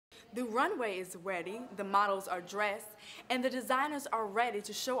The runway is ready, the models are dressed, and the designers are ready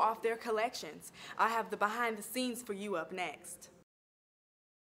to show off their collections. I have the behind the scenes for you up next.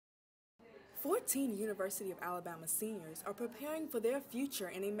 14 University of Alabama seniors are preparing for their future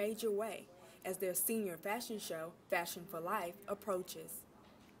in a major way as their senior fashion show, Fashion for Life, approaches.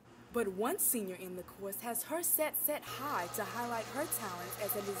 But one senior in the course has her set high to highlight her talents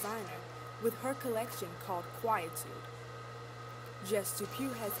as a designer with her collection called Quietude. Jess Dupuy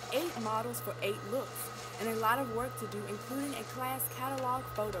has 8 models for 8 looks and a lot of work to do, including a class catalog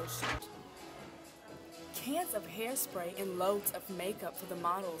photo shoot. Cans of hairspray and loads of makeup for the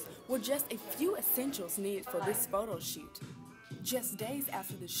models were just a few essentials needed for this photo shoot. Just days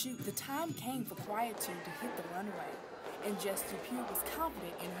after the shoot, the time came for Quietude to hit the runway, and Jess Dupuy was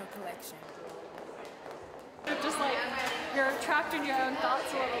confident in her collection. Just like you're trapped in your own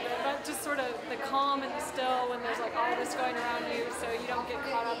thoughts a little bit, but just sort of the calm and the still when there's like all this going around you, so you don't get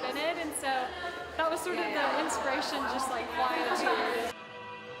caught up in it. And so that was sort of the inspiration, just like Quietude.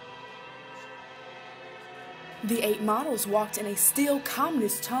 The 8 models walked in a still,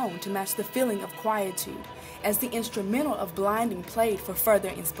 calmness tone to match the feeling of quietude, as the instrumental of Blinding played for further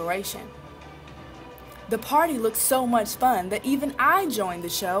inspiration. The party looked so much fun that even I joined the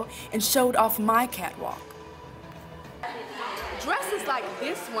show and showed off my catwalk. Dresses like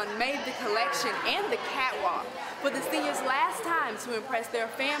this one made the collection and the catwalk for the seniors' last time to impress their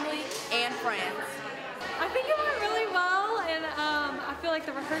family and friends. I think it went really well, and I feel like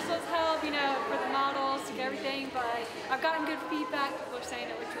the rehearsals help, you know, for the models to get everything, but I've gotten good feedback. People are saying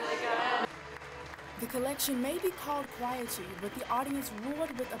it looked really good. The collection may be called Quietude, but the audience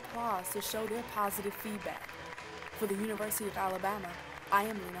roared with applause to show their positive feedback. For the University of Alabama, I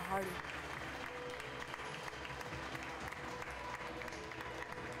am Lena Hardy.